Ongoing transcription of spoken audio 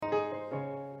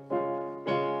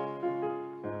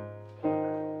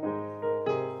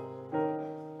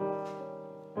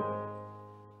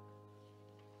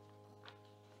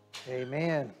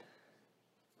Amen.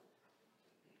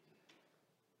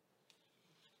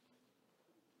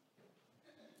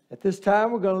 At this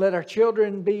time, we're going to let our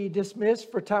children be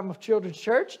dismissed for time of children's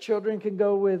church. Children can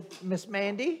go with Miss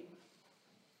Mandy.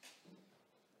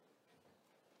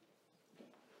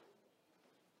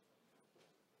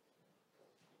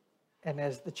 And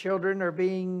as the children are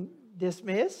being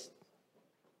dismissed,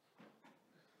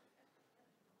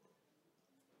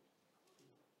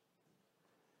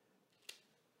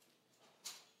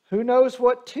 who knows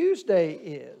what Tuesday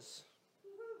is?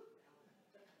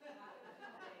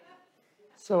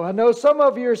 So I know some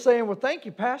of you are saying, well, thank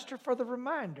you, Pastor, for the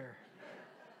reminder.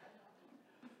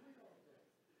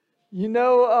 You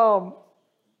know,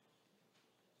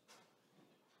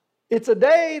 it's a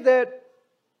day that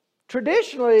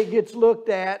traditionally gets looked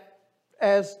at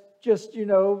as just,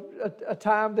 a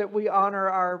time that we honor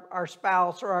our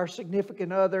spouse or our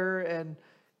significant other and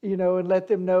let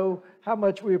them know how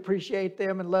much we appreciate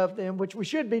them and love them, which we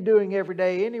should be doing every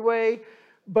day anyway.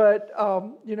 But,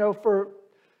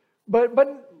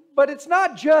 but it's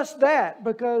not just that,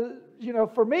 because,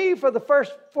 for me, for the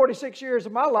first 46 years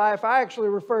of my life, I actually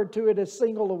referred to it as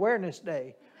Single Awareness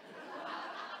Day.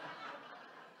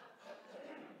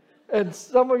 And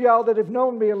some of y'all that have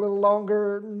known me a little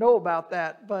longer know about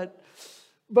that. But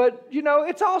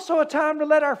it's also a time to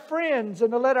let our friends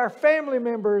and to let our family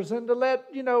members and to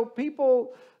let,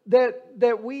 people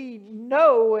that we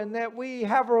know and that we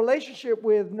have a relationship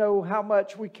with know how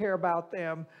much we care about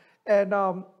them.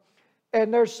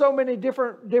 And there's so many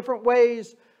different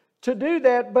ways to do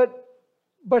that.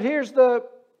 But here's the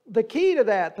key to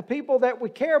that. The people that we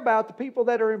care about, the people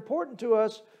that are important to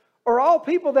us, are all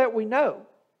people that we know.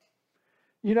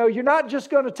 You're not just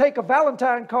going to take a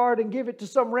Valentine card and give it to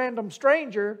some random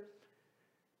stranger.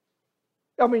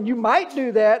 I mean, you might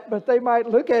do that, but they might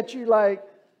look at you like,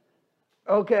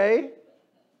 okay.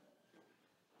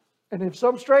 And if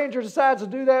some stranger decides to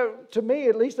do that to me,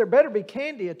 at least there better be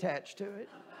candy attached to it.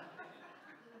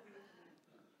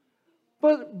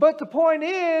 But the point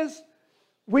is,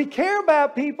 we care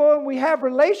about people and we have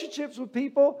relationships with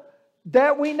people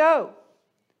that we know.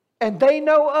 And they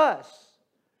know us.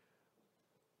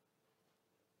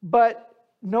 But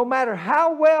no matter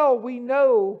how well we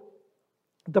know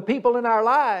the people in our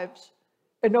lives,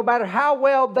 and no matter how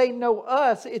well they know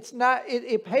us,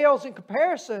 it pales in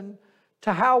comparison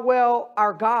to how well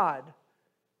our God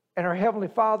and our Heavenly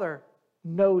Father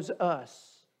knows us.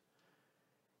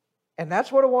 And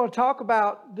that's what I want to talk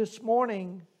about this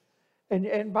morning.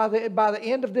 And by the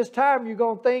end of this time, you're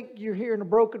going to think you're hearing a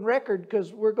broken record,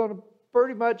 because we're going to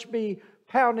pretty much be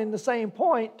pounding the same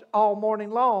point all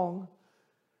morning long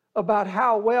about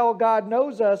how well God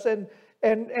knows us. And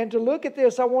to look at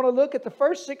this, I want to look at the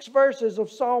first 6 verses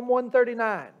of Psalm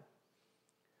 139.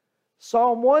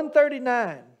 Psalm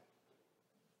 139.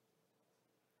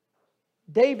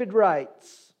 David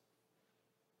writes,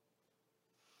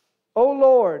 O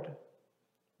Lord,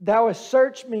 Thou hast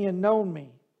searched me and known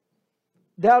me.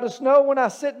 Thou dost know when I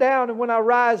sit down and when I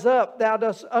rise up. Thou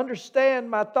dost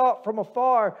understand my thought from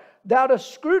afar. Thou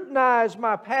dost scrutinize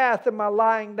my path and my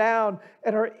lying down,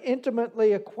 and are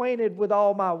intimately acquainted with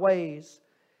all my ways.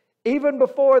 Even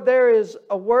before there is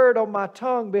a word on my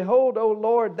tongue, behold, O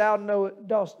Lord, Thou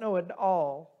dost know it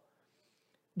all.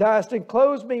 Thou hast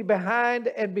enclosed me behind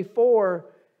and before,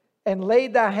 and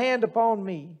laid Thy hand upon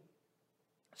me.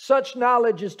 Such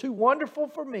knowledge is too wonderful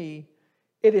for me.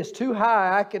 It is too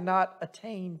high. I cannot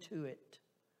attain to it.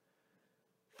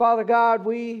 Father God,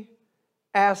 we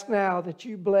ask now that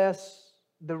You bless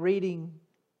the reading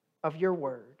of Your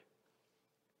word.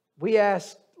 We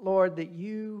ask, Lord, that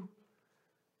You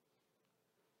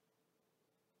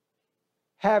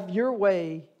have Your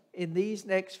way in these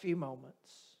next few moments.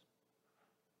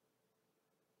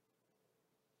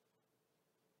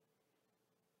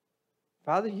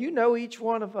 Father, You know each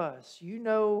one of us. You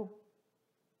know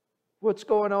what's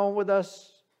going on with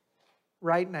us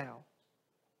right now.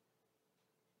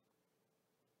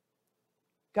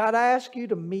 God, I ask You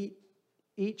to meet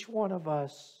each one of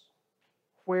us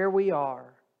where we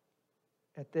are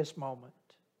at this moment.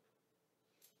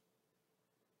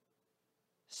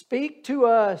 Speak to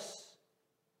us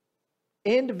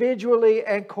individually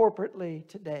and corporately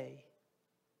today.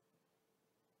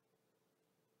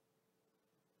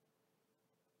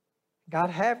 God,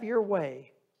 have Your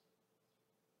way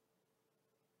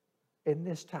in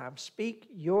this time. Speak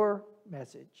Your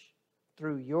message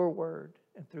through Your word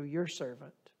and through Your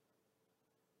servant.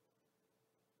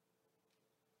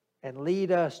 And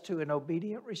lead us to an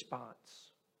obedient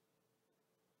response.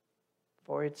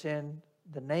 For it's in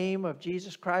the name of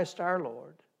Jesus Christ our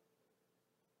Lord.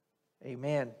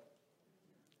 Amen.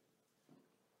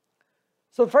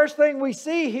 So the first thing we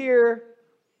see here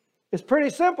is pretty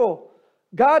simple.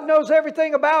 God knows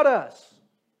everything about us.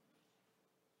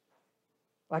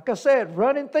 Like I said,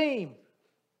 running theme.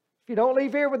 If you don't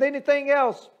leave here with anything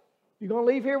else, you're going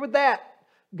to leave here with that.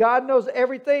 God knows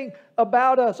everything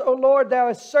about us. O Lord, thou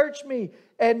hast searched me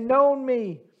and known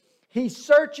me. He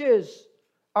searches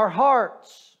our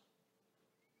hearts.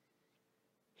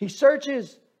 He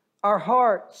searches our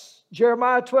hearts.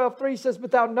 Jeremiah 12:3 says,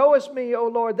 but thou knowest me, O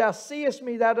Lord, thou seest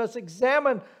me, thou dost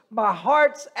examine my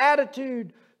heart's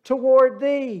attitude toward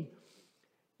thee.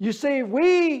 You see,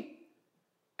 we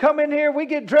come in here, we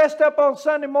get dressed up on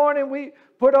Sunday morning, we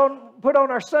put on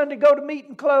our Sunday go to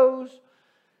meeting clothes,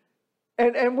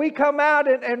 and we come out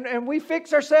and we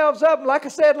fix ourselves up. Like I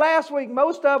said last week,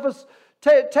 most of us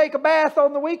take a bath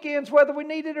on the weekends whether we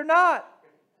need it or not,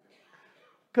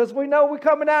 because we know we're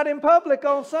coming out in public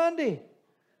on Sunday.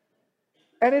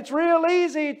 And it's real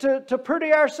easy to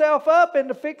pretty ourselves up and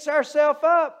to fix ourselves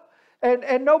up.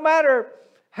 And no matter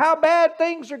how bad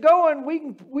things are going,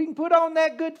 we can put on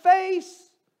that good face.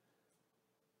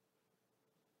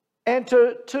 And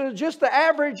to just the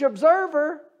average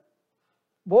observer,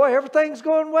 boy, everything's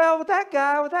going well with that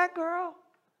guy, with that girl.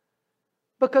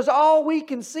 Because all we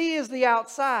can see is the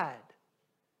outside.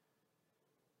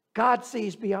 God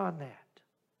sees beyond that.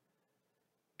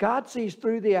 God sees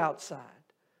through the outside.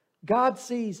 God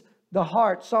sees the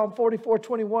heart. Psalm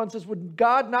 44:21 says, would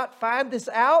God not find this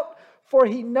out? For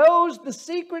he knows the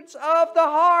secrets of the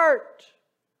heart.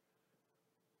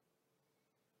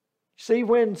 See,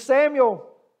 when Samuel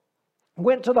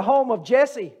went to the home of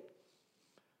Jesse,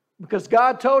 because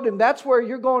God told him that's where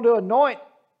you're going to anoint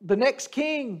the next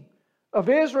king of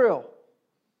Israel,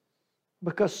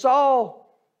 because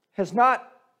Saul has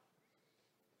not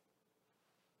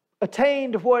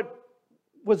attained what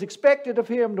was expected of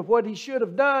him, to what he should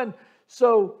have done.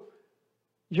 So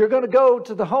you're going to go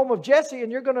to the home of Jesse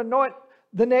and you're going to anoint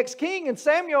the next king. And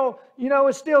Samuel,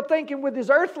 is still thinking with his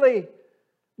earthly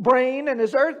brain and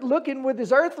looking with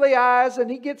his earthly eyes.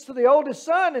 And he gets to the oldest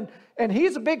son, and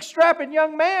he's a big strapping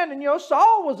young man. And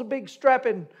Saul was a big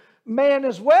strapping man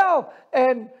as well.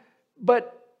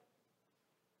 But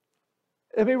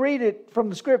let me read it from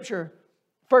the scripture.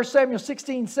 1 Samuel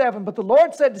 16:7. But the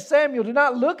Lord said to Samuel, do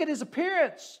not look at his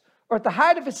appearance or at the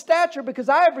height of his stature, because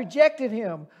I have rejected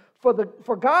him.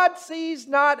 For God sees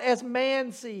not as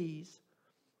man sees.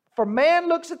 For man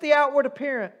looks at the outward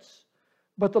appearance,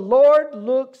 but the Lord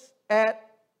looks at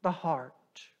the heart.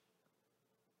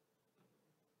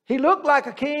 He looked like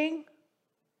a king.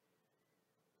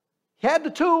 He had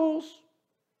the tools,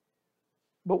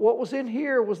 but what was in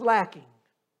here was lacking.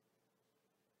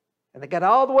 And they got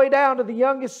all the way down to the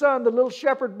youngest son, the little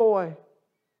shepherd boy.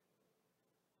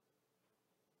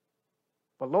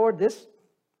 But Lord, this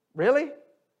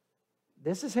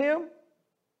is him?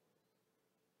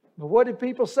 But what did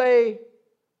people say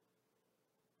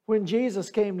when Jesus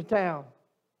came to town?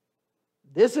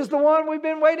 This is the one we've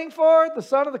been waiting for, the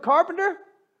son of the carpenter?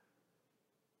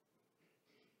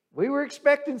 We were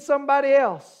expecting somebody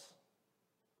else,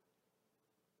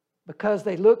 because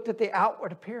they looked at the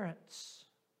outward appearance.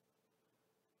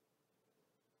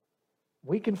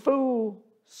 We can fool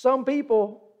some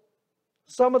people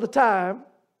some of the time.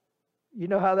 You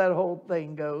know how that whole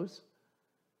thing goes.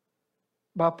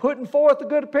 By putting forth a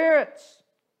good appearance.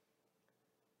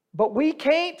 But we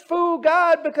can't fool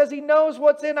God, because he knows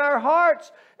what's in our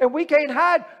hearts. And we can't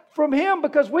hide from him,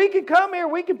 because we can come here,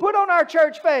 we can put on our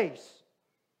church face.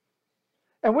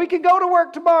 And we can go to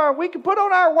work tomorrow, we can put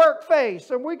on our work face.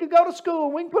 And we can go to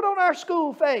school, we can put on our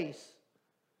school face.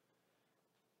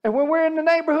 And when we're in the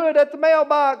neighborhood at the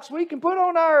mailbox, we can put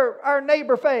on our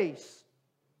neighbor face.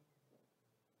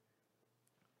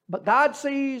 But God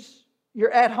sees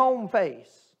your at-home face.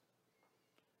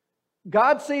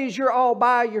 God sees your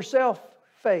all-by-yourself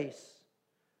face.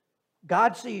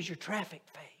 God sees your traffic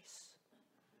face.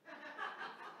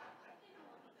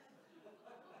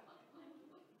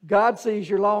 God sees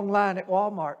your long line at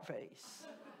Walmart face.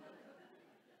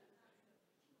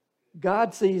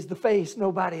 God sees the face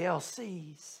nobody else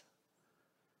sees,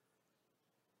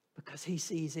 because he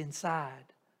sees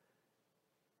inside.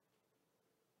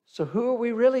 So who are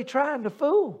we really trying to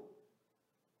fool?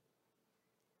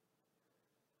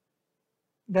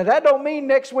 Now that don't mean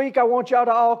next week I want y'all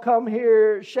to all come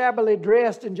here shabbily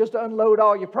dressed and just unload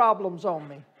all your problems on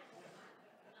me.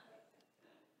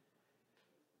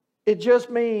 It just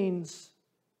means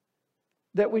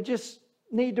that we just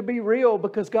need to be real,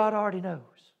 because God already knows.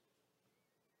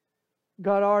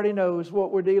 God already knows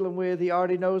what we're dealing with. He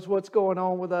already knows what's going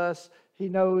on with us. He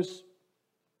knows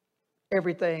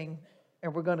everything.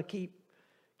 And we're going to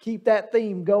keep that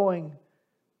theme going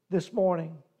this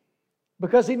morning.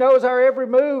 Because He knows our every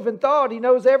move and thought. He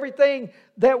knows everything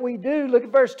that we do. Look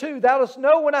at verse 2. Thou dost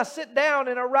know when I sit down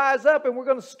and I rise up. And we're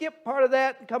going to skip part of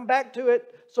that and come back to it.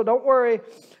 So don't worry.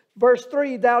 Verse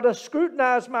 3. Thou dost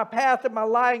scrutinize my path and my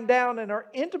lying down and are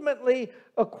intimately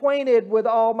acquainted with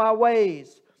all my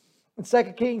ways. In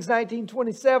 2 Kings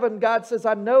 19:27, God says,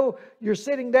 I know you're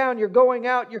sitting down, you're going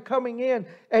out, you're coming in,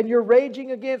 and you're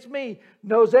raging against me.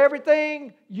 Knows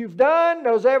everything you've done,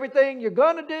 knows everything you're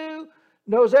going to do,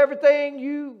 knows everything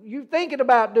you're thinking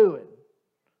about doing,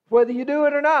 whether you do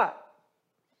it or not.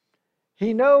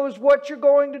 He knows what you're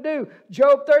going to do.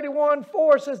 Job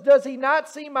 31:4 says, does He not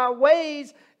see my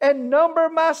ways and number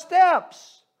my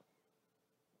steps?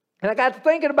 And I got to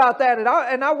thinking about that,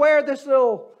 and I wear this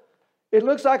little, it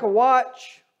looks like a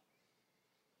watch,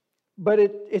 but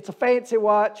it's a fancy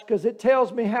watch because it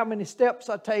tells me how many steps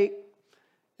I take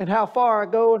and how far I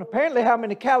go, and apparently how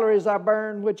many calories I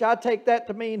burn, which I take that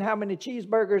to mean how many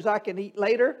cheeseburgers I can eat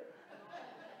later.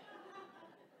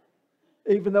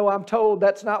 Even though I'm told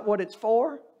that's not what it's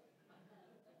for.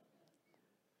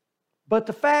 But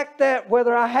the fact that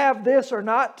whether I have this or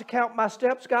not to count my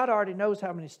steps, God already knows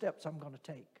how many steps I'm going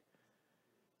to take.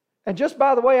 And just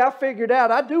by the way, I figured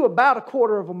out I do about a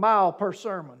quarter of a mile per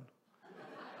sermon.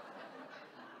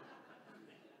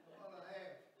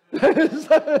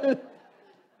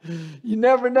 You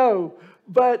never know.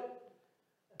 But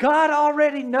God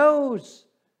already knows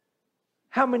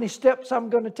how many steps I'm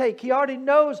going to take. He already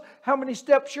knows how many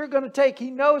steps you're going to take.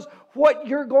 He knows what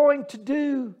you're going to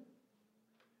do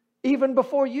even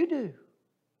before you do.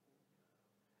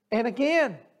 And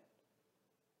again,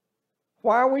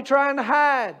 why are we trying to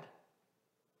hide?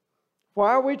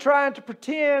 Why are we trying to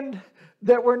pretend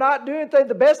that we're not doing things?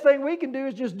 The best thing we can do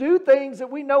is just do things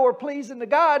that we know are pleasing to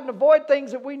God and avoid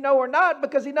things that we know are not,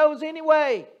 because He knows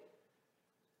anyway.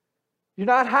 You're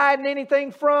not hiding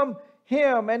anything from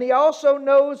Him. And He also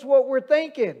knows what we're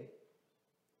thinking.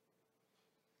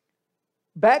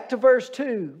 Back to verse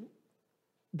 2.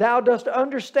 Thou dost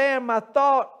understand my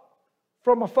thought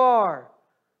from afar.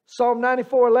 Psalm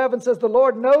 94:11 says, the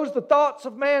Lord knows the thoughts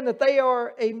of man, that they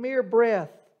are a mere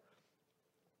breath.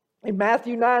 In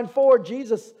Matthew 9:4,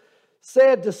 Jesus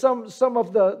said to some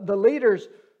of the leaders,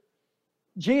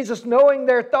 Jesus, knowing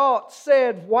their thoughts,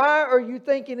 said, why are you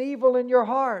thinking evil in your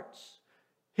hearts?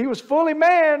 He was fully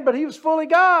man, but He was fully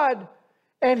God.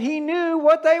 And He knew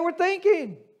what they were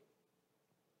thinking.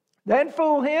 That didn't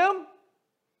fool Him.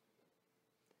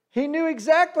 He knew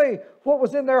exactly what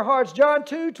was in their hearts. John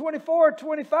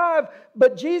 2:24-25.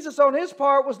 But Jesus on His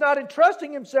part was not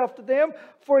entrusting Himself to them,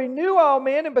 for He knew all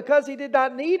men, and because He did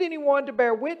not need anyone to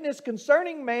bear witness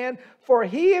concerning man, for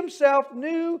He Himself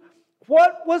knew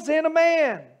what was in a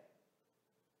man.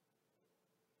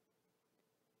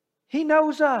 He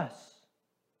knows us.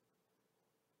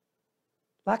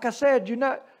 Like I said, you're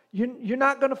not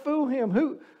going to fool Him.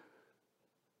 Who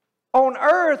on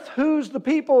earth, who's the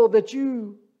people that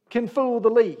you can fool the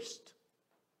least?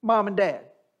 Mom and Dad.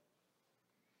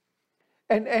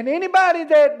 And anybody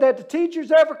that the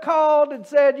teachers ever called and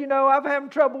said, I'm having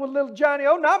trouble with little Johnny.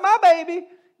 Oh, not my baby.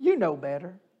 You know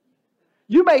better.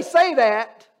 You may say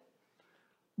that,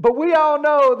 but we all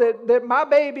know that my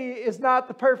baby is not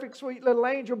the perfect sweet little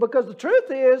angel, because the truth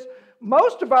is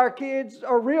most of our kids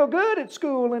are real good at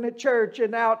school and at church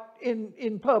and out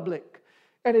in public.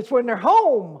 And it's when they're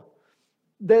home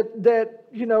that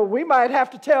we might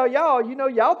have to tell y'all,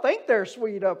 y'all think they're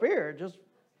sweet up here. Just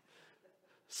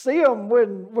see them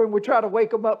when we try to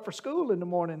wake them up for school in the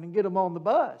morning and get them on the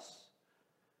bus.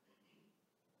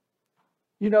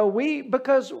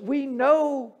 Because we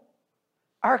know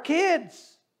our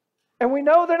kids, and we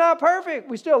know they're not perfect.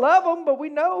 We still love them, but we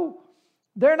know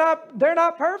they're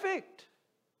not perfect.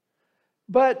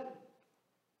 But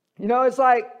it's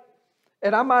like,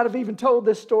 and I might have even told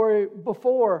this story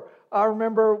before. I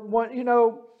remember one,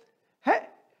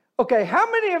 okay, how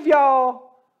many of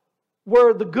y'all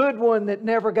were the good one that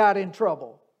never got in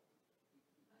trouble?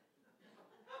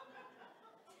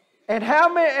 And how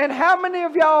many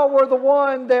of y'all were the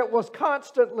one that was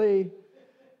constantly,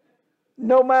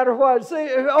 no matter what? See,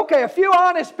 okay, a few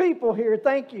honest people here,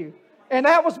 thank you. And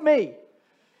that was me.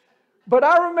 But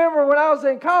I remember when I was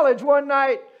in college one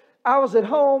night, I was at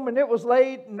home and it was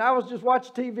late and I was just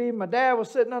watching TV, and my dad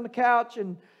was sitting on the couch,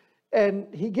 and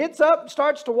he gets up and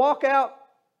starts to walk out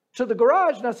to the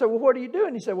garage. And I said, well, what are you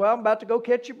doing? He said, well, I'm about to go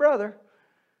catch your brother.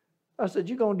 I said,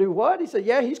 you going to do what? He said,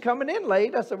 yeah, he's coming in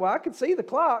late. I said, well, I could see the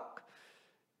clock.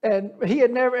 And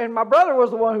and my brother was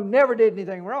the one who never did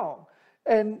anything wrong.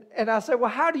 And I said,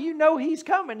 well, how do you know he's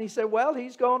coming? He said, well,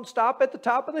 he's going to stop at the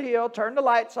top of the hill, turn the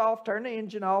lights off, turn the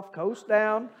engine off, coast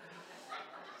down,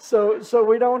 So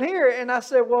we don't hear it. And I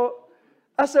said, well,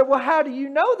 how do you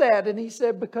know that? And he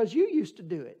said, because you used to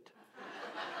do it.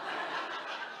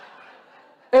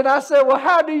 And I said, well,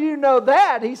 how do you know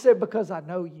that? He said, because I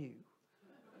know you.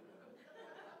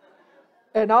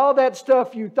 And all that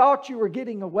stuff you thought you were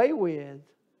getting away with.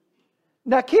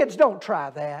 Now, kids, don't try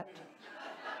that.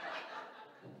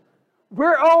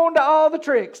 We're on to all the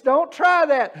tricks. Don't try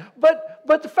that.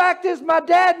 But the fact is, my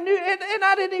dad knew, and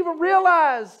I didn't even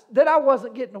realize that I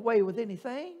wasn't getting away with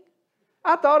anything.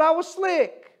 I thought I was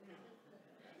slick.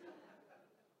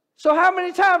 So how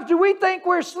many times do we think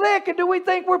we're slick, and do we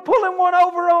think we're pulling one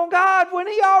over on God when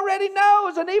He already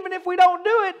knows? And even if we don't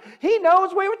do it, He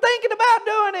knows we were thinking about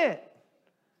doing it.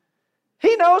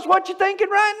 He knows what you're thinking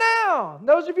right now.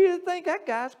 Those of you that think that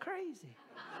guy's crazy.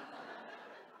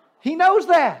 He knows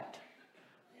that.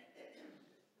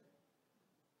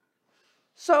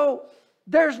 So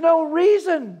there's no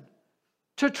reason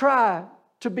to try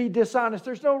to be dishonest.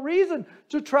 There's no reason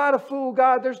to try to fool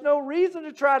God. There's no reason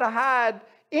to try to hide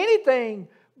anything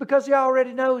because He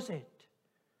already knows it.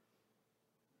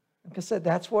 Like I said,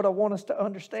 that's what I want us to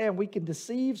understand. We can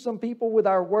deceive some people with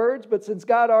our words, but since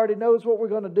God already knows what we're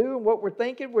going to do and what we're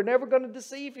thinking, we're never going to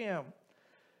deceive Him.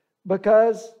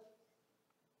 Because,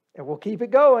 and we'll keep it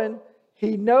going,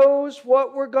 He knows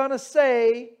what we're going to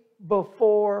say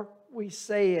before we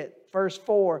say it. Verse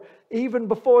 4, even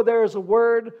before there is a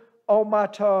word on my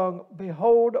tongue,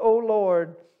 behold, O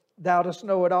Lord, thou dost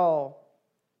know it all.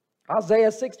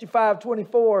 Isaiah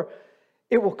 65:24,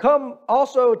 it will come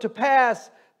also to pass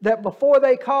that before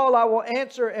they call, I will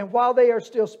answer, and while they are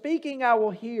still speaking, I will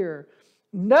hear.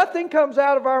 Nothing comes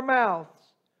out of our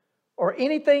mouths or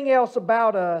anything else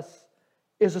about us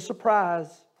is a surprise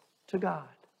to God.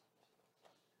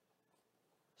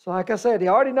 So like I said, He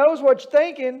already knows what you're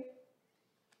thinking,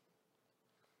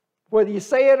 whether you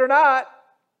say it or not.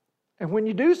 And when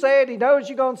you do say it, He knows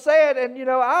you're going to say it. And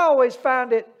I always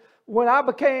found it when I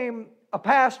became a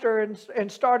pastor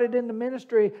and started in the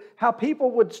ministry, how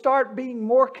people would start being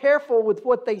more careful with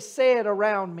what they said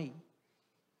around me.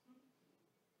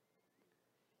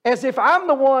 As if I'm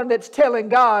the one that's telling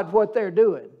God what they're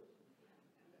doing.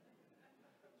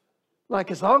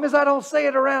 Like, as long as I don't say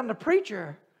it around the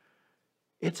preacher,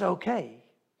 it's okay.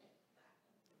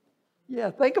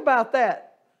 Yeah, think about that.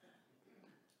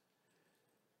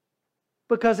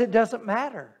 Because it doesn't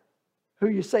matter who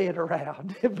you say it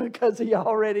around. Because He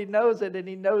already knows it, and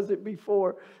He knows it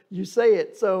before you say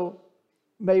it. So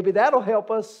maybe that'll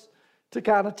help us to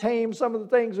kind of tame some of the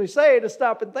things we say, to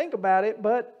stop and think about it.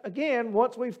 But again,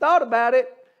 once we've thought about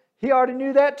it, He already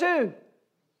knew that too.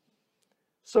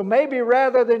 So maybe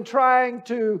rather than trying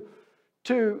to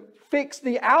fix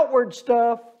the outward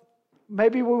stuff,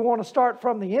 maybe we want to start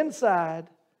from the inside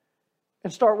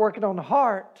and start working on the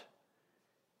heart.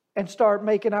 And start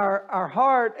making our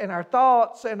heart and our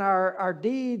thoughts and our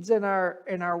deeds and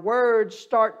our words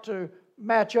start to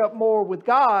match up more with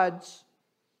God's.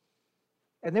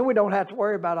 And then we don't have to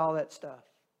worry about all that stuff.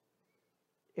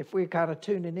 If we're kind of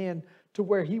tuning in to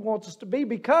where He wants us to be.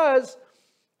 Because,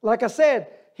 like I said,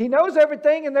 He knows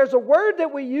everything, and there's a word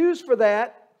that we use for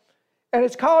that, and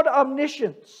it's called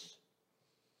omniscience.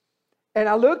 And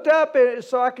I looked up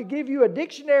so I could give you a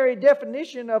dictionary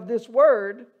definition of this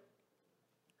word.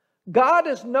 God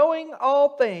is knowing all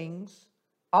things,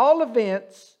 all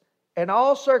events, and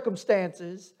all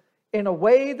circumstances in a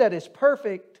way that is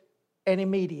perfect and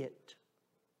immediate.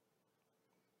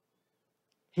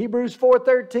 Hebrews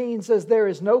 4:13 says, there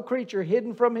is no creature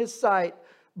hidden from His sight,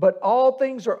 but all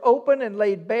things are open and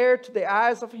laid bare to the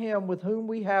eyes of Him with whom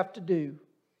we have to do.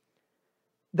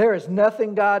 There is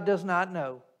nothing God does not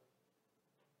know.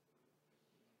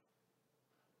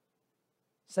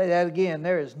 Say that again.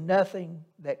 There is nothing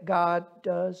that God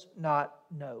does not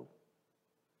know.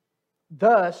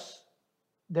 Thus,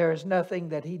 there is nothing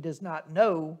that He does not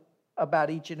know about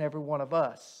each and every one of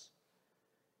us.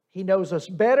 He knows us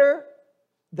better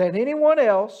than anyone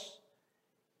else,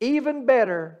 even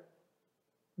better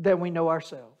than we know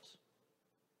ourselves.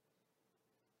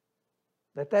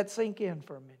 Let that sink in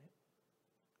for a minute.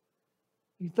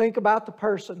 You think about the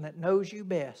person that knows you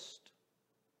best,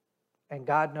 and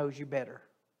God knows you better.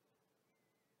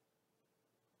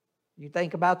 You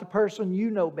think about the person you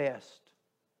know best.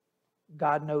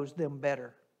 God knows them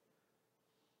better.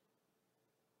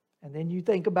 And then you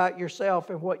think about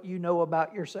yourself and what you know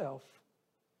about yourself.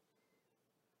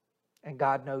 And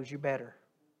God knows you better.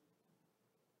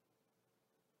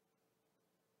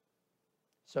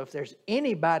 So if there's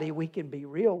anybody we can be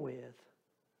real with,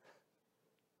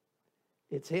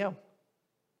 it's Him.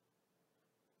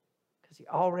 Because He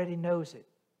already knows it.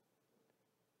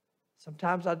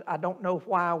 Sometimes I don't know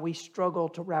why we struggle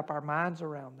to wrap our minds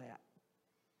around that.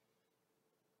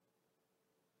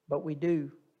 But we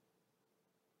do.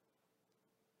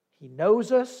 He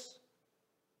knows us,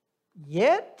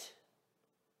 yet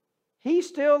He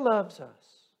still loves us.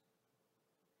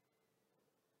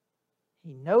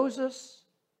 He knows us,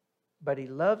 but He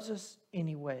loves us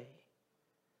anyway.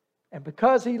 And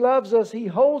because He loves us, He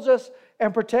holds us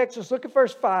and protects us. Look at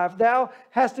verse 5. Thou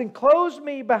hast enclosed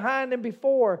me behind and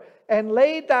before, and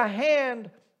laid thy hand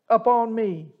upon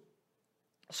me.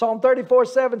 Psalm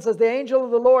 34:7 says, the angel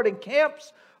of the Lord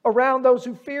encamps around those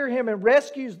who fear Him and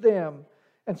rescues them.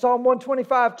 And Psalm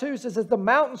 125:2 says, as the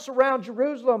mountains surround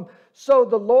Jerusalem, so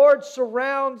the Lord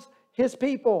surrounds His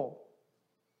people.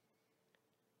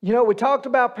 You know, we talked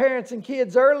about parents and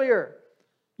kids earlier.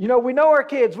 You know, we know our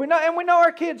kids. We know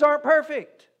our kids aren't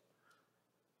perfect.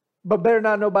 But better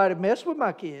not nobody mess with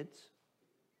my kids.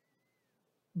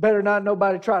 Better not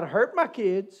nobody try to hurt my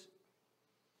kids.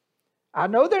 I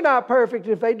know they're not perfect.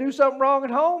 If they do something wrong at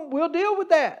home, we'll deal with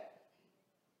that.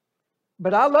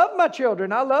 But I love my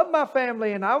children. I love my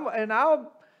family. And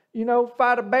I'll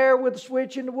fight a bear with a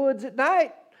switch in the woods at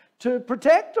night to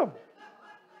protect them.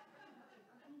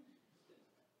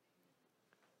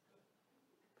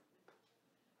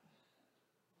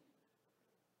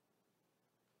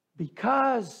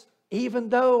 Because even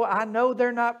though I know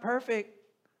they're not perfect,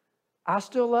 I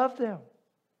still love them.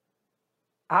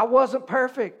 I wasn't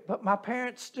perfect, but my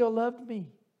parents still loved me.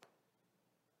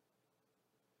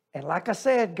 And like I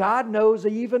said, God knows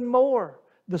even more.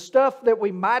 The stuff that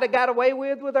we might have got away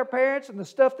with our parents and the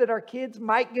stuff that our kids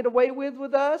might get away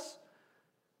with us,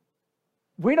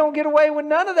 we don't get away with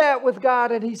none of that with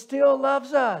God, and He still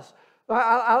loves us.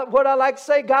 What I like to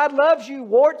say, God loves you,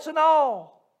 warts and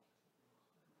all.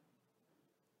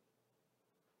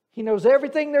 He knows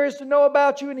everything there is to know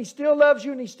about you, and He still loves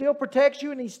you, and He still protects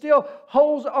you, and He still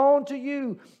holds on to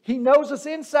you. He knows us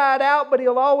inside out, but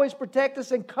He'll always protect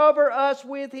us and cover us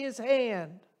with His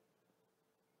hand.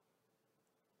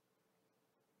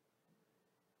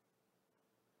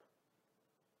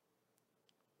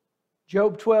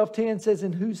 Job 12:10 says,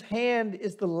 in whose hand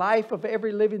is the life of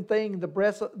every living thing, the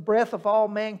breath of all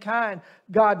mankind.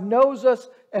 God knows us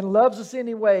and loves us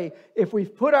anyway. If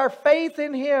we've put our faith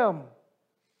in Him,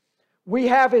 we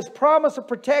have His promise of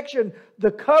protection,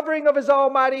 the covering of His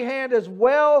almighty hand, as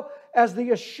well as the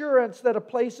assurance that a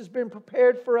place has been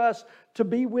prepared for us to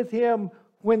be with Him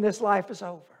when this life is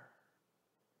over.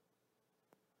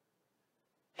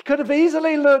 He could have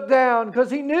easily looked down because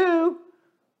He knew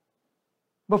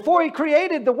before He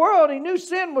created the world, He knew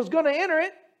sin was going to enter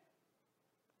it.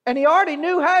 And He already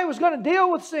knew how He was going to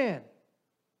deal with sin.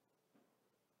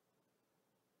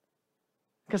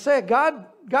 Because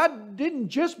God didn't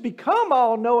just become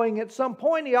all-knowing at some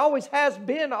point. He always has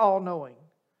been all-knowing.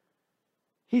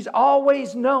 He's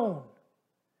always known.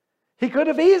 He could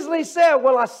have easily said,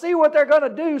 well, I see what they're going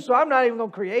to do, so I'm not even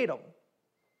going to create them.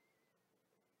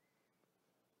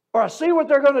 Or I see what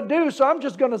they're going to do, so I'm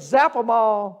just going to zap them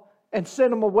all and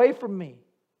send them away from me.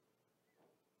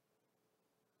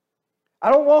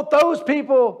 I don't want those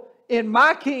people in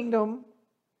my kingdom.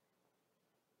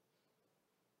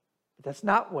 That's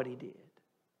not what He did.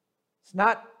 It's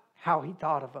not how He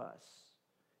thought of us.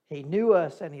 He knew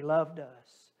us and He loved us.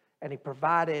 And He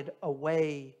provided a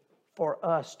way for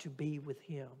us to be with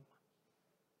Him.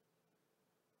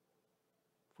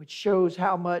 Which shows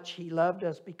how much He loved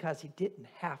us because He didn't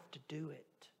have to do it.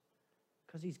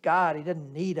 Because He's God. He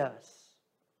doesn't need us.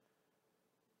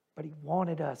 But He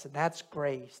wanted us. And that's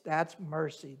grace. That's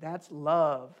mercy. That's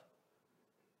love.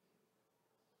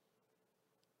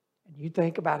 And you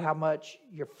think about how much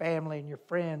your family and your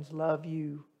friends love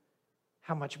you,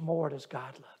 how much more does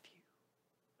God love you?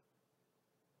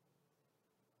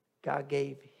 God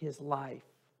gave His life,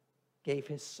 gave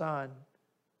His Son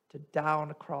to die on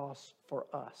the cross for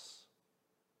us.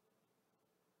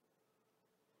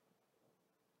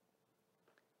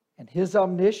 And His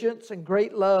omniscience and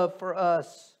great love for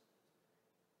us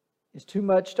is too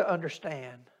much to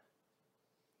understand.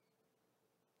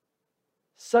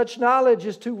 Such knowledge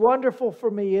is too wonderful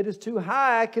for me. It is too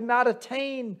high. I cannot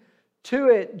attain to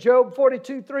it. Job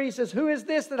 42:3 says, who is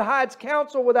this that hides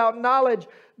counsel without knowledge?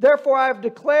 Therefore I have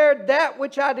declared that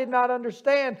which I did not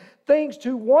understand, things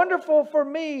too wonderful for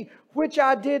me, which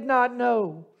I did not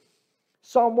know.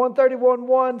 Psalm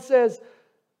 131:1 says,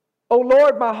 O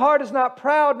Lord, my heart is not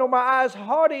proud, nor my eyes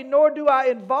haughty, nor do I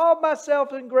involve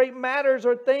myself in great matters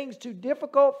or things too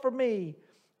difficult for me.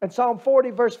 And Psalm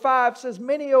 40:5 says,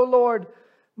 many, O Lord,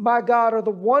 my God, are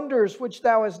the wonders which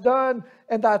thou hast done,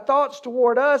 and thy thoughts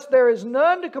toward us. There is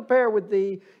none to compare with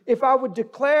thee. If I would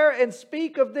declare and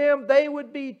speak of them, they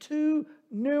would be too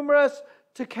numerous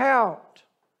to count.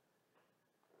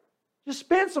 Just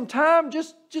spend some time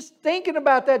just thinking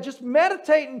about that, just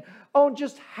meditating on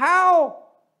just how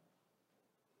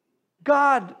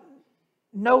God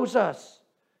knows us.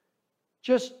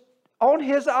 Just on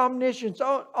His omniscience,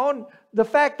 on the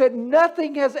fact that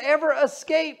nothing has ever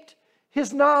escaped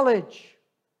His knowledge.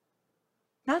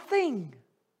 Nothing.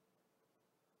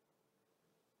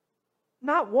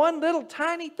 Not one little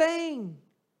tiny thing.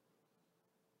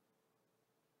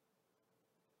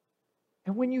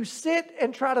 And when you sit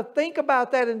and try to think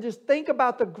about that and just think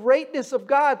about the greatness of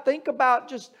God, think about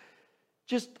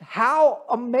just how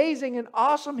amazing and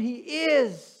awesome He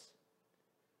is,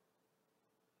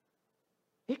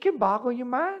 it can boggle your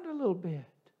mind a little bit.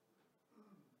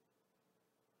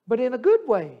 But in a good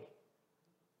way.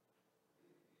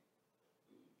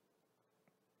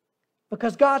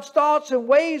 Because God's thoughts and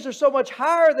ways are so much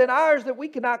higher than ours that we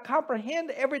cannot comprehend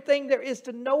everything there is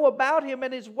to know about Him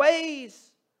and His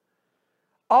ways.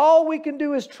 All we can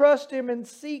do is trust Him and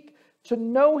seek to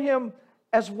know Him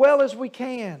as well as we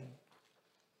can.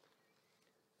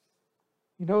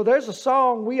 You know, there's a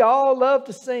song we all love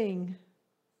to sing.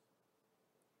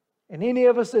 And any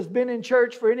of us that's been in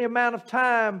church for any amount of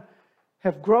time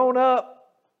have grown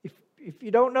up. If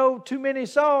you don't know too many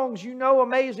songs, you know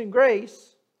Amazing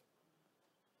Grace.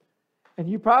 And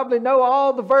you probably know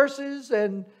all the verses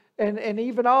and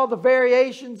even all the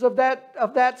variations of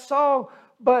that song.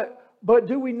 But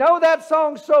do we know that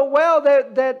song so well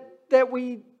that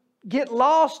we get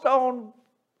lost on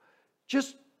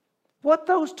just what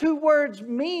those two words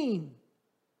mean?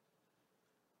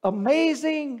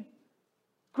 Amazing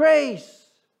grace.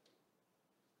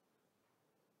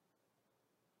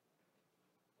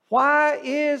 Why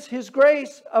is His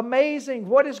grace amazing?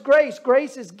 What is grace?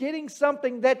 Grace is getting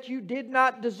something that you did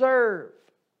not deserve.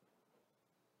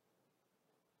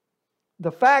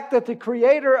 The fact that the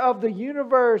Creator of the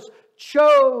universe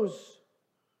chose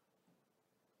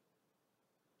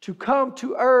to come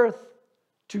to earth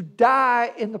to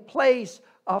die in the place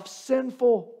of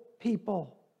sinful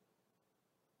people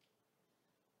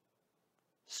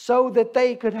so that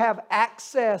they could have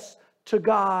access to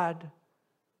God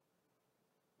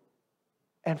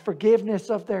and forgiveness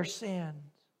of their sins.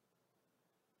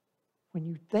 When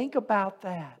you think about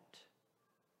that,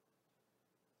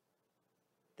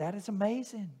 that is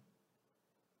amazing.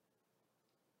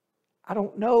 I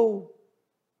don't know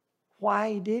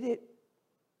why He did it,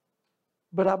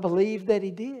 but I believe that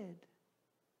He did.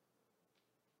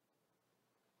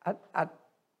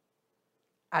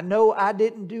 I know I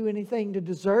didn't do anything to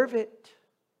deserve it,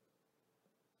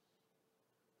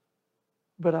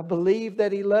 but I believe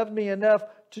that He loved me enough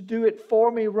to do it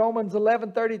for me. Romans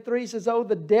 11:33 says, "Oh,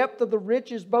 the depth of the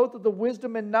riches, both of the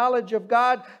wisdom and knowledge of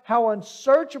God, how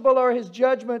unsearchable are His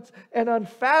judgments and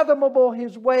unfathomable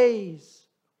His ways."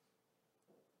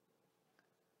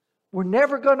 We're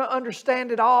never going to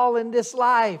understand it all in this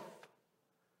life.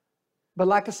 But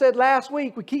like I said last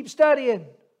week, we keep studying.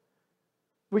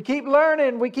 We keep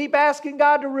learning. We keep asking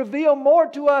God to reveal more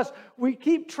to us. We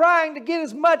keep trying to get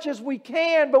as much as we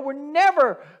can, but we're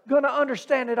never going to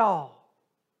understand it all.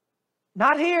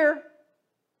 Not here.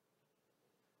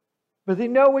 But you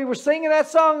know, we were singing that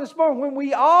song this morning, when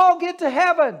we all get to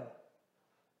heaven.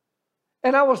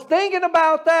 And I was thinking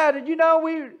about that. And you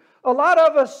know, a lot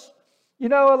of us, you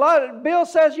know, Bill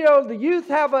says, you know, the youth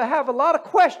have a lot of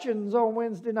questions on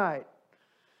Wednesday night.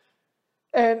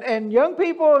 And young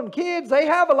people and kids, they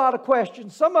have a lot of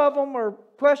questions. Some of them are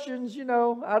questions, you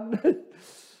know, I'm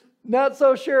not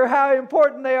so sure how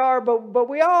important they are, but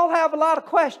we all have a lot of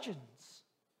questions.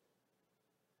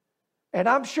 And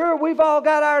I'm sure we've all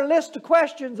got our list of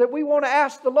questions that we want to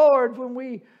ask the Lord when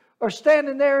we are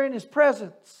standing there in His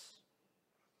presence.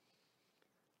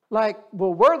 Like,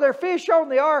 well, were there fish on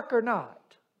the ark or not?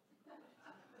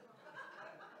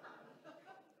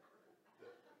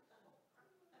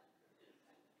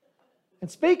 And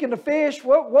speaking of fish,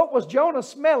 what was Jonah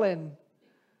smelling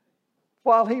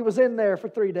while he was in there for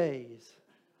 3 days?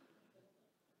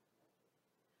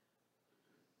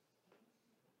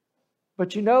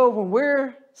 But you know, when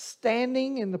we're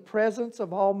standing in the presence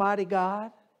of Almighty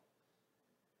God,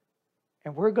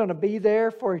 and we're going to be there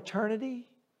for eternity,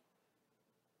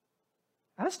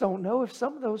 I just don't know if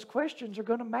some of those questions are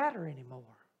going to matter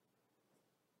anymore.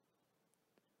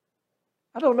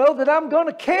 I don't know that I'm going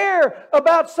to care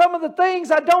about some of the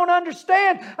things I don't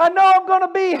understand. I know I'm going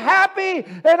to be happy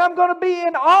and I'm going to be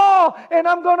in awe and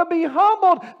I'm going to be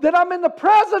humbled that I'm in the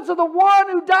presence of the one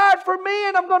who died for me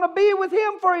and I'm going to be with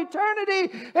Him for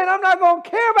eternity and I'm not going to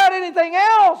care about anything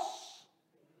else.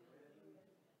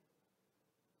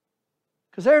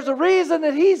 Because there's a reason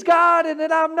that He's God and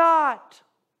that I'm not.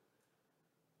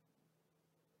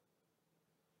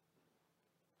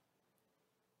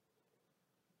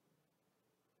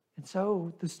 And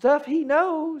so the stuff He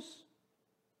knows,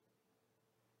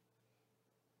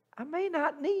 I may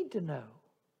not need to know.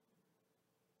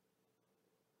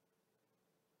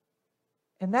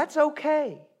 And that's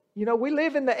okay. You know, we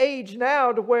live in the age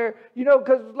now to where, you know,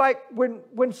 because like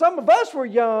when some of us were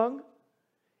young,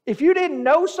 if you didn't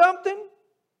know something,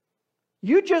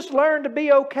 you just learned to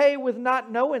be okay with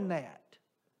not knowing that.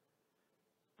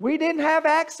 We didn't have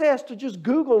access to just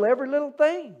Google every little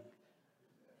thing.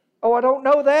 Oh, I don't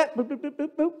know that. Boop, boop, boop, boop,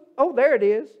 boop. Oh, there it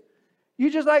is.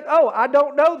 You just like, oh, I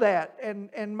don't know that.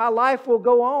 And my life will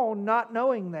go on not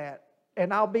knowing that.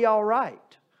 And I'll be all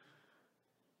right.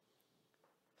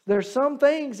 There's some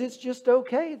things it's just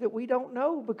okay that we don't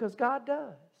know because God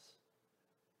does.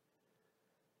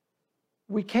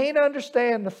 We can't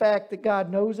understand the fact that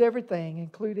God knows everything,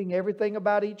 including everything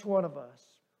about each one of us.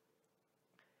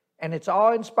 And it's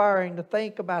awe-inspiring to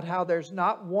think about how there's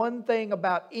not one thing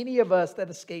about any of us that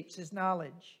escapes His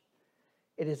knowledge.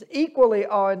 It is equally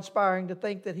awe-inspiring to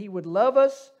think that He would love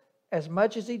us as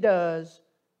much as He does,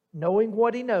 knowing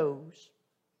what He knows,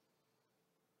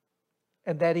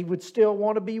 and that He would still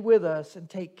want to be with us and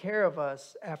take care of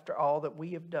us after all that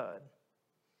we have done.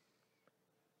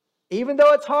 Even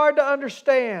though it's hard to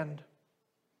understand,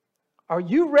 are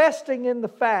you resting in the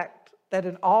fact that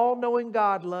an all-knowing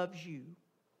God loves you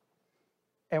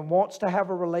and wants to have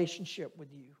a relationship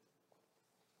with you?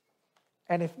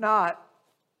 And if not,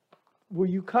 will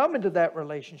you come into that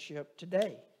relationship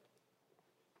today?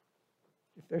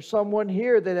 If there's someone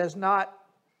here that has not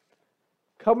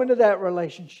come into that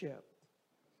relationship,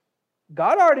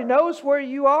 God already knows where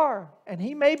you are, and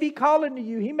He may be calling to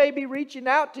you. He may be reaching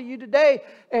out to you today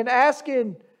and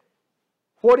asking,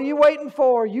 what are you waiting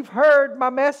for? You've heard my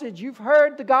message. You've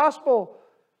heard the gospel.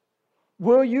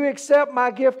 Will you accept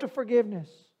my gift of forgiveness?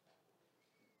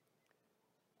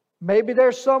 Maybe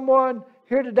there's someone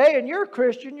here today and you're a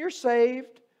Christian, you're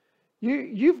saved.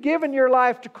 You've given your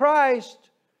life to Christ,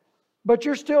 but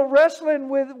you're still wrestling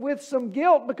with some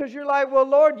guilt because you're like, well,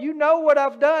 Lord, you know what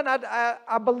I've done.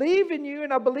 I believe in you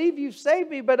and I believe you've saved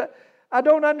me, but I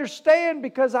don't understand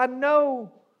because I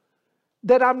know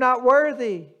that I'm not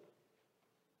worthy.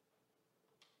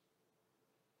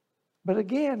 But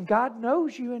again, God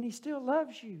knows you and He still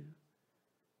loves you.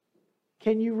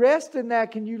 Can you rest in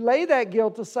that? Can you lay that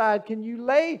guilt aside? Can you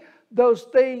lay those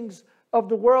things of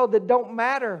the world that don't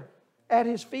matter at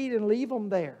His feet and leave them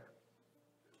there?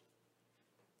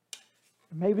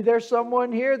 Maybe there's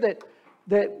someone here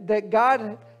that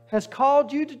God has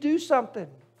called you to do something.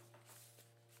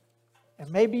 And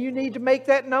maybe you need to make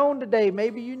that known today.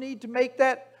 Maybe you need to make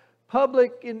that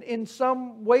public in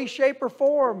some way, shape, or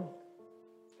form.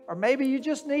 Or maybe you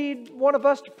just need one of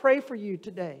us to pray for you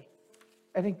today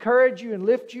and encourage you and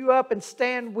lift you up and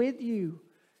stand with you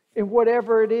in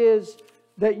whatever it is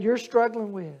that you're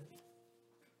struggling with.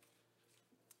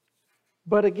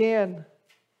 But again,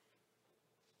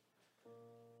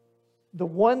 the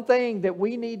one thing that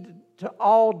we need to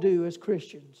all do as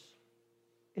Christians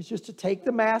is just to take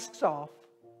the masks off.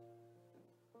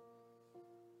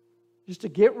 Just to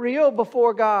get real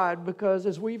before God, because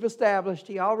as we've established,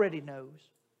 He already knows.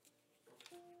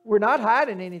 We're not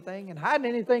hiding anything, and hiding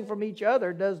anything from each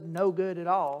other does no good at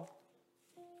all,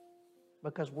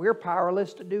 because we're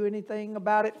powerless to do anything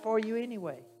about it for you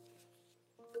anyway.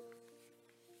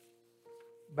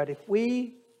 But if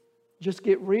we just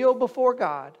get real before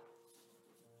God,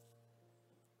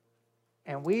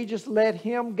 and we just let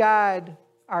Him guide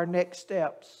our next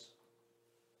steps,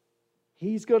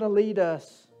 He's going to lead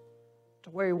us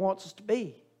to where He wants us to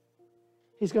be.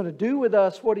 He's going to do with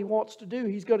us what He wants to do.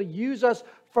 He's going to use us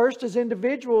first as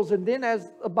individuals and then as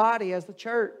a body, as the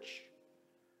church,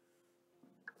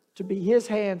 to be His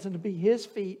hands and to be His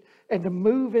feet and to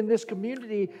move in this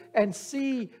community and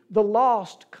see the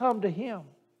lost come to Him.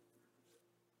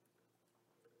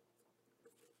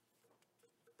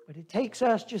 But it takes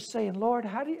us just saying, Lord,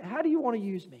 how do you want to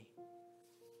use me?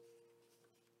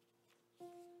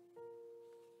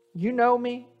 You know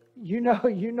me. You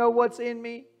know what's in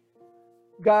me.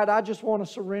 God, I just want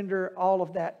to surrender all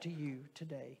of that to you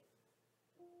today.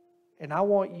 And I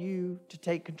want you to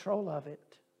take control of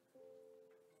it.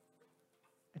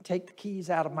 And take the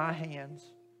keys out of my hands.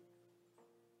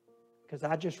 because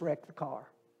I just wrecked the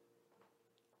car.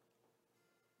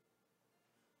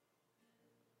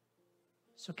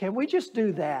 So can we just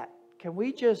do that? Can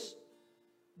we just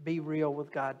be real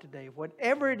with God today?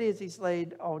 Whatever it is He's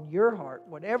laid on your heart,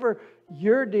 whatever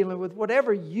you're dealing with,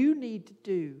 whatever you need to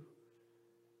do,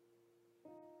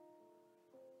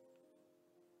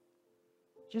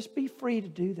 just be free to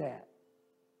do that.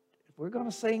 We're going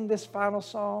to sing this final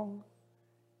song.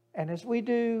 And as we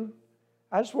do,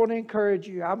 I just want to encourage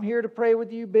you. I'm here to pray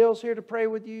with you. Bill's here to pray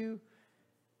with you.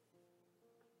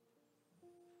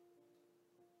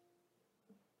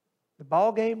 The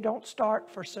ball game don't start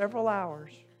for several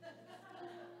hours.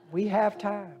 We have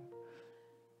time.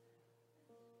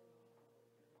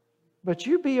 But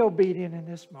you be obedient in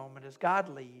this moment as God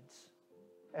leads,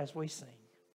 as we sing.